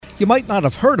You might not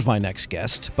have heard of my next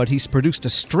guest, but he's produced a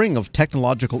string of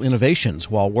technological innovations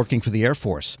while working for the Air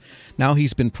Force. Now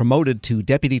he's been promoted to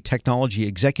Deputy Technology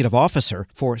Executive Officer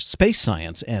for Space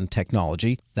Science and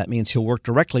Technology. That means he'll work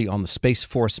directly on the Space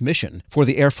Force mission. For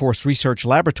the Air Force Research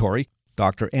Laboratory,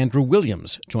 Dr. Andrew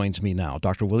Williams joins me now.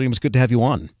 Dr. Williams, good to have you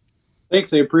on.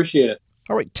 Thanks, I appreciate it.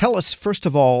 All right, tell us, first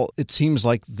of all, it seems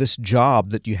like this job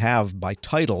that you have by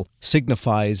title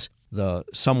signifies the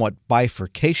somewhat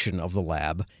bifurcation of the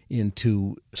lab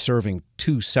into serving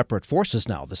two separate forces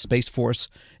now, the Space Force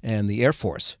and the Air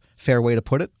Force. Fair way to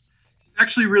put it? It's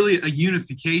actually really a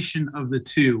unification of the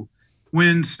two.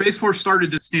 When Space Force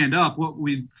started to stand up, what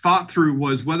we thought through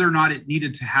was whether or not it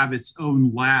needed to have its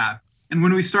own lab. And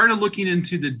when we started looking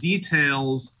into the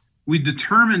details, we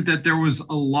determined that there was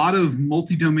a lot of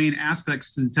multi-domain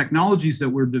aspects to the technologies that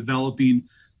we're developing,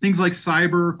 things like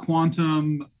cyber,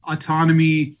 quantum,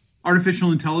 autonomy,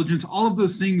 artificial intelligence. All of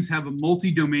those things have a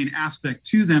multi-domain aspect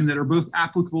to them that are both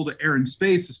applicable to air and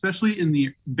space, especially in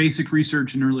the basic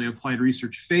research and early applied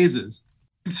research phases.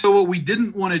 And so what we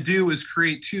didn't want to do is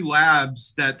create two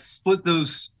labs that split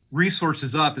those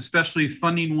resources up, especially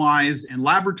funding-wise and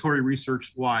laboratory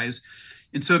research-wise.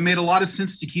 And so it made a lot of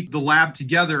sense to keep the lab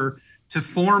together to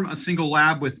form a single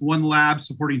lab with one lab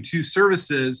supporting two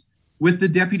services, with the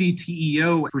Deputy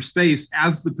TEO for Space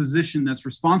as the position that's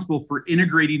responsible for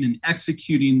integrating and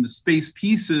executing the space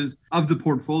pieces of the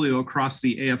portfolio across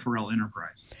the AFRL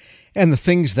enterprise. And the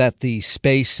things that the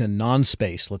space and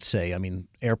non-space, let's say, I mean,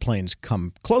 airplanes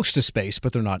come close to space,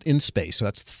 but they're not in space. So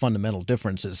that's the fundamental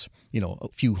difference is, a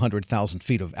few 100,000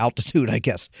 feet of altitude, I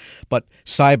guess. But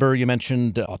cyber, you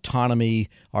mentioned, autonomy,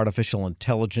 artificial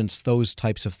intelligence, those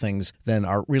types of things then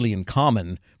are really in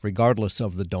common, regardless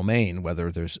of the domain, whether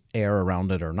there's air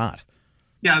around it or not.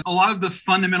 Yeah, a lot of the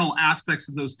fundamental aspects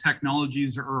of those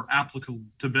technologies are applicable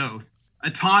to both.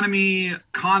 Autonomy,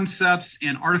 concepts,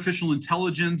 and artificial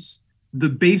intelligence, the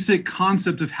basic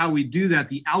concept of how we do that,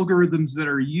 the algorithms that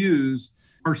are used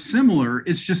are similar.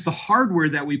 It's just the hardware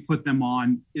that we put them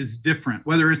on is different,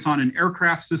 whether it's on an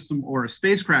aircraft system or a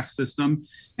spacecraft system.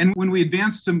 And when we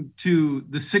advance to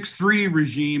the 6.3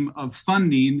 regime of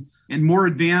funding and more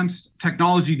advanced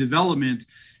technology development,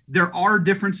 there are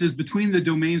differences between the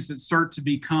domains that start to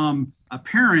become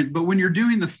apparent. But when you're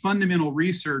doing the fundamental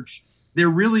research, there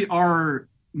really are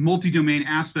multi-domain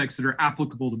aspects that are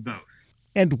applicable to both.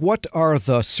 And what are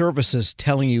the services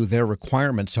telling you their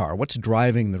requirements are? What's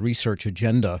driving the research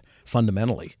agenda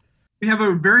fundamentally? We have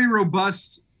a very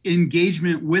robust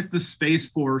engagement with the Space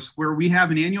Force where we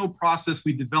have an annual process.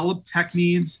 We develop tech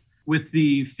needs with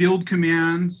the field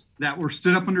commands that were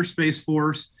stood up under Space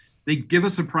Force. They give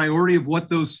us a priority of what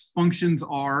those functions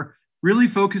are, really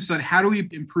focused on how do we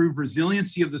improve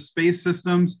resiliency of the space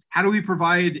systems, how do we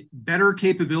provide better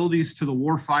capabilities to the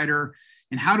warfighter,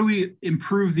 and how do we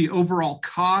improve the overall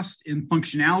cost and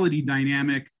functionality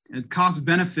dynamic and cost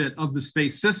benefit of the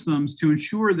space systems to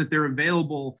ensure that they're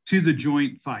available to the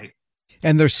joint fight.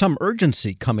 And there's some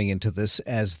urgency coming into this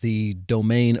as the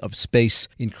domain of space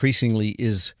increasingly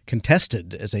is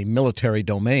contested as a military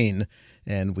domain.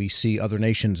 And we see other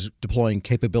nations deploying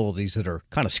capabilities that are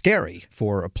kind of scary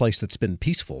for a place that's been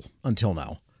peaceful until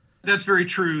now. That's very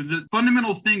true. The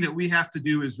fundamental thing that we have to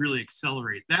do is really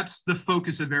accelerate. That's the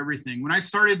focus of everything. When I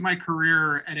started my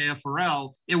career at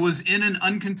AFRL, it was in an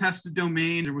uncontested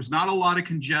domain. There was not a lot of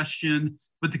congestion,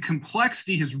 but the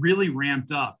complexity has really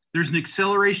ramped up. There's an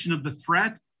acceleration of the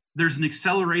threat. There's an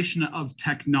acceleration of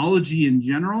technology in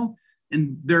general.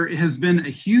 And there has been a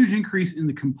huge increase in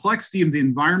the complexity of the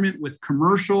environment with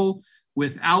commercial,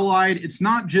 with allied. It's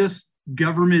not just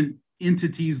government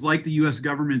entities like the US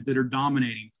government that are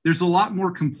dominating. There's a lot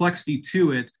more complexity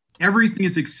to it. Everything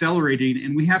is accelerating,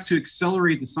 and we have to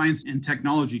accelerate the science and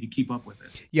technology to keep up with it.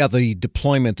 Yeah, the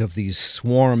deployment of these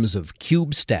swarms of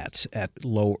CubeSats at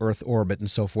low Earth orbit and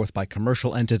so forth by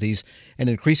commercial entities, and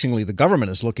increasingly the government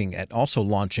is looking at also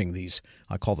launching these,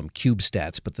 I call them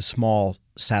CubeSats, but the small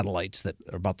satellites that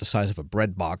are about the size of a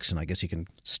bread box, and I guess you can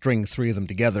string three of them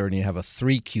together and you have a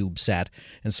 3-CubeSat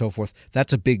and so forth.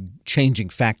 That's a big changing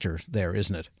factor there,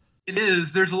 isn't it? It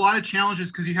is. There's a lot of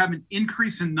challenges because you have an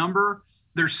increase in number.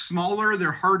 They're smaller,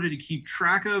 they're harder to keep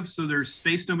track of, so there's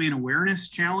space domain awareness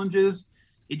challenges.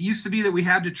 It used to be that we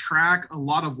had to track a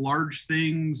lot of large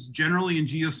things, generally in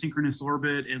geosynchronous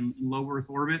orbit and low Earth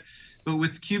orbit. But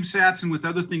with CubeSats and with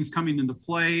other things coming into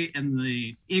play and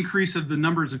the increase of the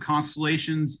numbers of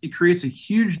constellations, it creates a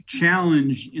huge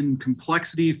challenge in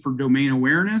complexity for domain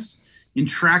awareness, in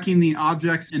tracking the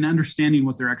objects and understanding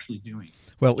what they're actually doing.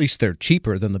 Well, at least they're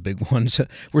cheaper than the big ones.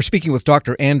 We're speaking with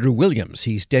Dr. Andrew Williams.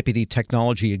 He's Deputy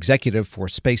Technology Executive for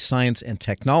Space Science and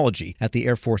Technology at the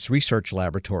Air Force Research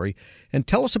Laboratory. And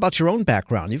tell us about your own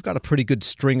background. You've got a pretty good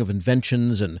string of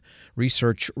inventions and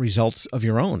research results of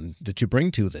your own that you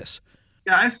bring to this.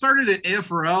 Yeah, I started at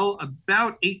AFRL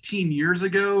about 18 years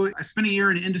ago. I spent a year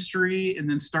in industry and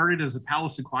then started as a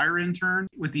Palace Acquire intern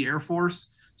with the Air Force.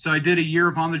 So I did a year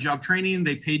of on-the-job training.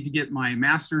 They paid to get my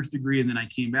master's degree, and then I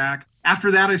came back.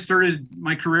 After that, I started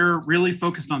my career really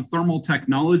focused on thermal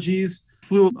technologies.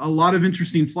 Flew a lot of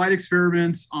interesting flight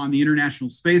experiments on the International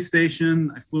Space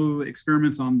Station. I flew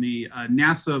experiments on the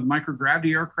NASA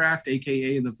microgravity aircraft,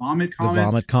 aka the Vomit Comet. The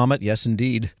Vomit Comet, yes,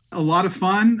 indeed. A lot of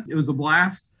fun. It was a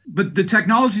blast. But the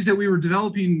technologies that we were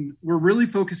developing were really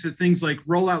focused at things like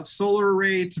rollout solar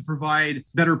array to provide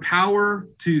better power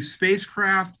to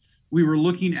spacecraft. We were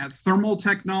looking at thermal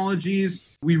technologies.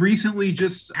 We recently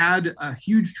just had a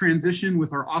huge transition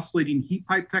with our oscillating heat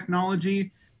pipe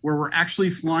technology, where we're actually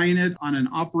flying it on an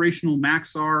operational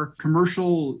Maxar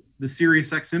commercial, the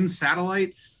Sirius XM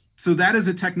satellite. So that is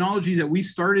a technology that we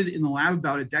started in the lab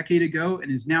about a decade ago and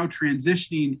is now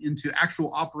transitioning into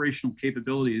actual operational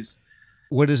capabilities.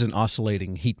 What is an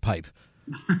oscillating heat pipe?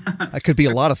 That could be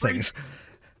a lot of things.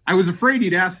 I was afraid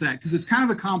you'd ask that because it's kind of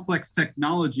a complex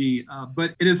technology,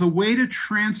 but it is a way to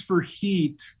transfer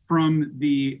heat from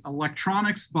the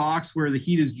electronics box where the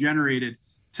heat is generated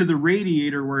to the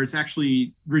radiator where it's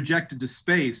actually rejected to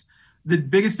space. The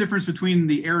biggest difference between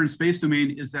the air and space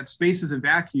domain is that space is a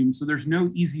vacuum, so there's no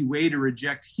easy way to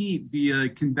reject heat via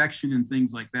convection and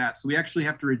things like that. So we actually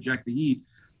have to reject the heat.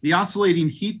 The oscillating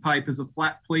heat pipe is a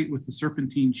flat plate with the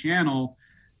serpentine channel,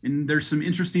 and there's some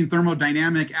interesting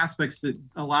thermodynamic aspects that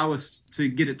allow us to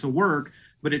get it to work,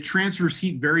 but it transfers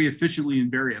heat very efficiently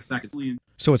and very effectively.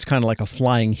 So it's kind of like a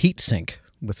flying heat sink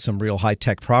with some real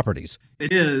high-tech properties.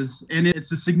 It is, and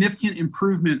it's a significant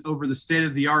improvement over the state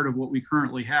of the art of what we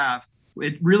currently have.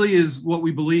 It really is what we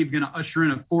believe going to usher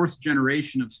in a fourth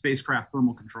generation of spacecraft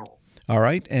thermal control. All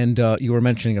right, and you were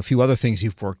mentioning a few other things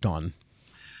you've worked on.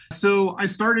 So I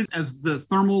started as the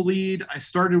thermal lead. I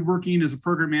started working as a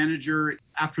program manager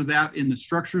after that in the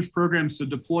structures program. So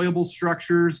deployable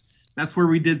structures, that's where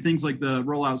we did things like the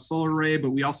rollout solar array,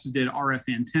 but we also did RF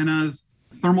antennas.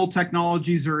 Thermal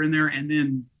technologies are in there, and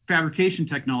then fabrication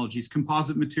technologies,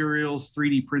 composite materials,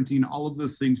 3D printing, all of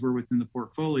those things were within the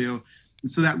portfolio. And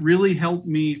so that really helped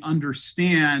me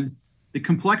understand the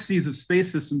complexities of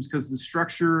space systems because the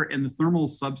structure and the thermal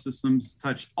subsystems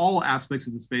touch all aspects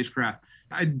of the spacecraft.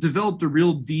 I developed a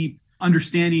real deep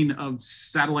understanding of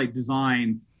satellite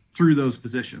design through those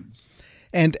positions.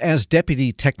 And as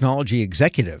Deputy Technology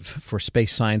Executive for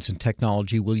Space Science and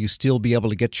Technology, will you still be able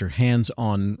to get your hands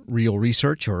on real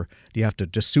research, or do you have to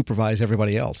just supervise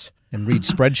everybody else and read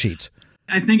spreadsheets?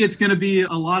 I think it's going to be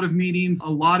a lot of meetings, a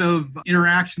lot of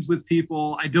interactions with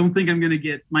people. I don't think I'm going to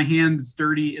get my hands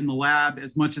dirty in the lab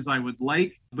as much as I would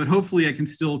like, but hopefully I can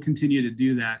still continue to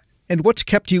do that. And what's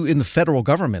kept you in the federal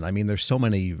government? I mean, there's so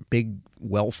many big,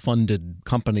 well-funded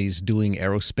companies doing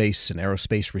aerospace and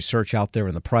aerospace research out there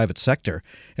in the private sector.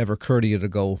 Ever occur to you to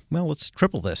go, well, let's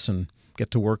triple this and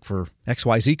get to work for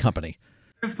XYZ company?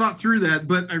 I've thought through that,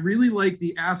 but I really like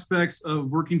the aspects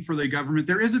of working for the government.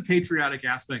 There is a patriotic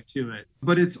aspect to it,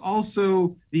 but it's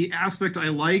also the aspect I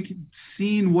like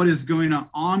seeing what is going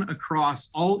on across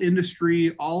all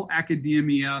industry, all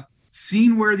academia,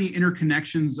 seeing where the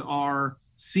interconnections are,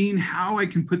 seeing how I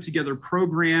can put together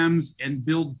programs and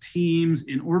build teams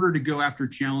in order to go after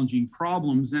challenging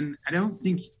problems. And I don't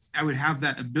think I would have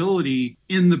that ability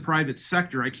in the private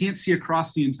sector. I can't see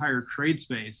across the entire trade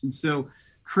space. And so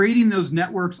creating those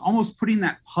networks, almost putting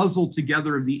that puzzle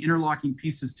together of the interlocking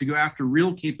pieces to go after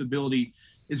real capability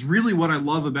is really what I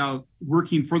love about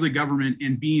working for the government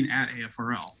and being at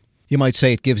AFRL. You might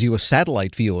say it gives you a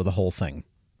satellite view of the whole thing.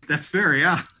 That's fair,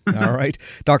 yeah. All right.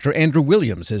 Dr. Andrew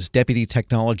Williams is Deputy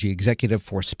Technology Executive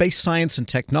for Space Science and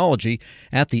Technology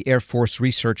at the Air Force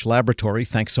Research Laboratory.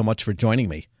 Thanks so much for joining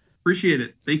me. Appreciate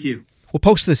it. Thank you. We'll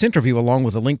post this interview along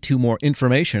with a link to more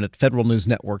information at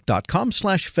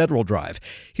federalnewsnetwork.com/Federal Drive.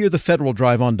 Hear the Federal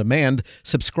Drive on demand.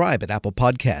 Subscribe at Apple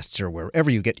Podcasts or wherever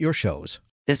you get your shows.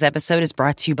 This episode is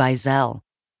brought to you by Zelle.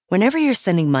 Whenever you're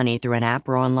sending money through an app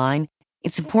or online,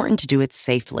 it's important to do it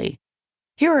safely.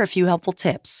 Here are a few helpful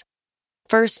tips.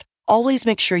 First, always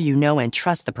make sure you know and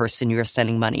trust the person you are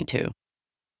sending money to.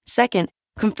 Second,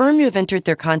 confirm you have entered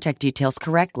their contact details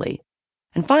correctly.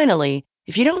 And finally,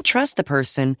 if you don't trust the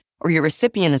person or your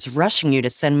recipient is rushing you to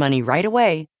send money right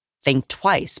away, think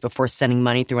twice before sending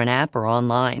money through an app or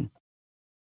online.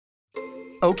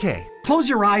 Okay, close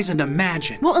your eyes and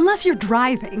imagine. Well, unless you're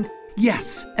driving.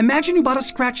 Yes. Imagine you bought a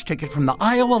scratch ticket from the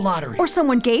Iowa lottery. Or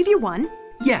someone gave you one.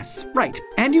 Yes, right.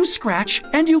 And you scratch,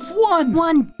 and you've won.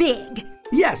 Won big.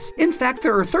 Yes. In fact,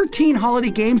 there are 13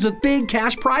 holiday games with big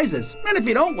cash prizes. And if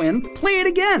you don't win, play it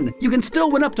again. You can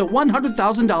still win up to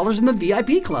 $100,000 in the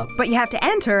VIP club. But you have to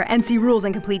enter and see rules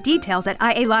and complete details at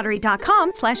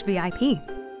ialottery.com/VIP.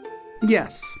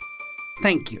 Yes.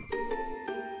 Thank you.